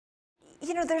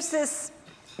You know, there's this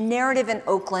narrative in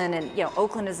Oakland, and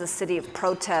Oakland is a city of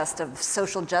protest, of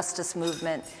social justice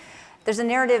movement. There's a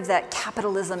narrative that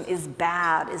capitalism is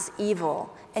bad, is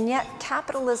evil, and yet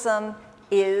capitalism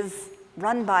is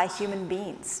run by human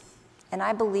beings. And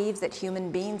I believe that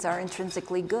human beings are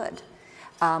intrinsically good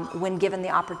when given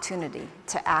the opportunity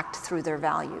to act through their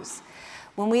values.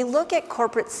 When we look at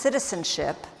corporate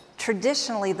citizenship,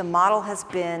 traditionally the model has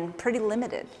been pretty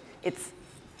limited. It's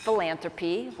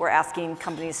philanthropy. We're asking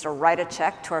companies to write a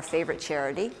check to our favorite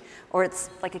charity, or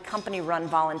it's like a company-run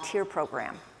volunteer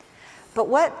program. But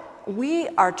what we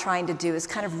are trying to do is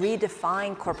kind of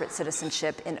redefine corporate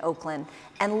citizenship in Oakland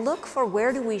and look for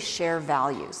where do we share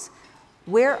values?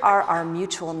 Where are our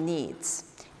mutual needs?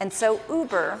 And so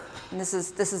Uber, and this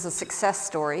is a success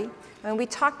story, when we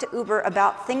talk to Uber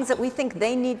about things that we think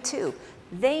they need too.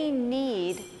 They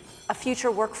need a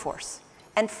future workforce.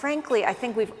 And frankly, I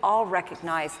think we've all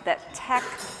recognized that tech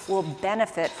will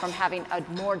benefit from having a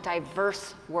more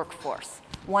diverse workforce,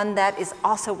 one that is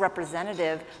also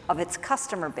representative of its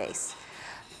customer base.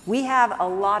 We have a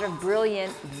lot of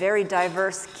brilliant, very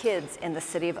diverse kids in the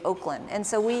city of Oakland. And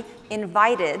so we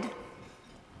invited,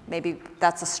 maybe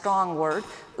that's a strong word,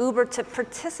 Uber to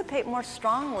participate more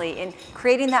strongly in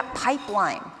creating that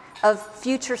pipeline of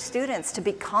future students to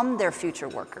become their future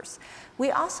workers.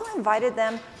 We also invited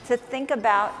them to think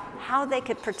about how they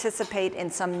could participate in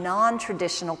some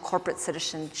non-traditional corporate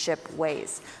citizenship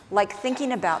ways, like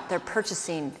thinking about their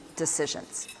purchasing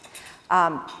decisions.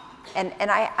 And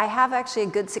I have actually a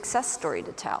good success story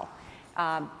to tell.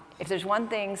 If there's one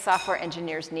thing software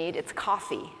engineers need, it's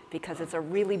coffee, because it's a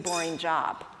really boring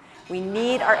job. We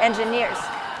need our engineers.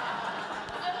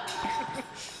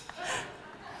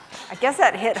 I guess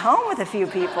that hit home with a few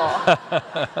people.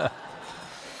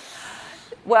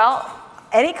 Well,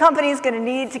 any company is going to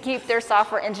need to keep their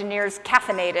software engineers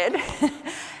caffeinated.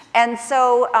 And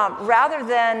so rather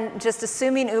than just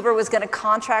assuming Uber was going to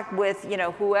contract with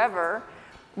whoever,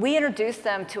 we introduced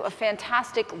them to a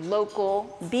fantastic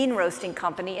local bean roasting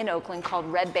company in Oakland called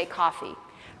Red Bay Coffee.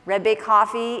 Red Bay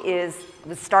Coffee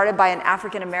was started by an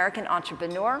African-American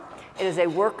entrepreneur. It is a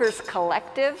workers'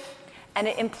 collective, and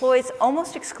it employs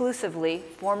almost exclusively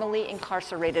formerly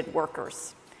incarcerated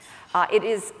workers. It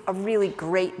is a really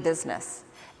great business.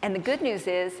 And the good news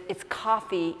is its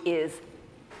coffee is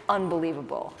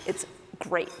unbelievable. It's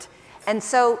great. And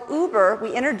so Uber,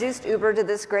 we introduced Uber to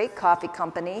this great coffee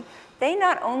company. They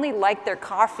not only liked their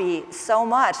coffee so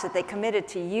much that they committed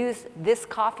to use this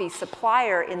coffee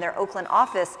supplier in their Oakland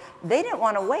office, they didn't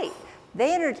want to wait.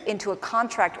 They entered into a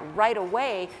contract right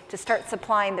away to start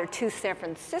supplying their 2 San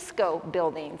Francisco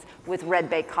buildings with Red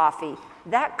Bay Coffee.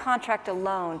 That contract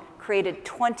alone created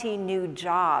 20 new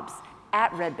jobs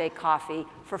at Red Bay Coffee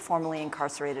for formerly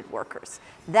incarcerated workers.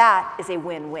 That is a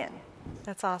win-win.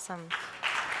 That's awesome.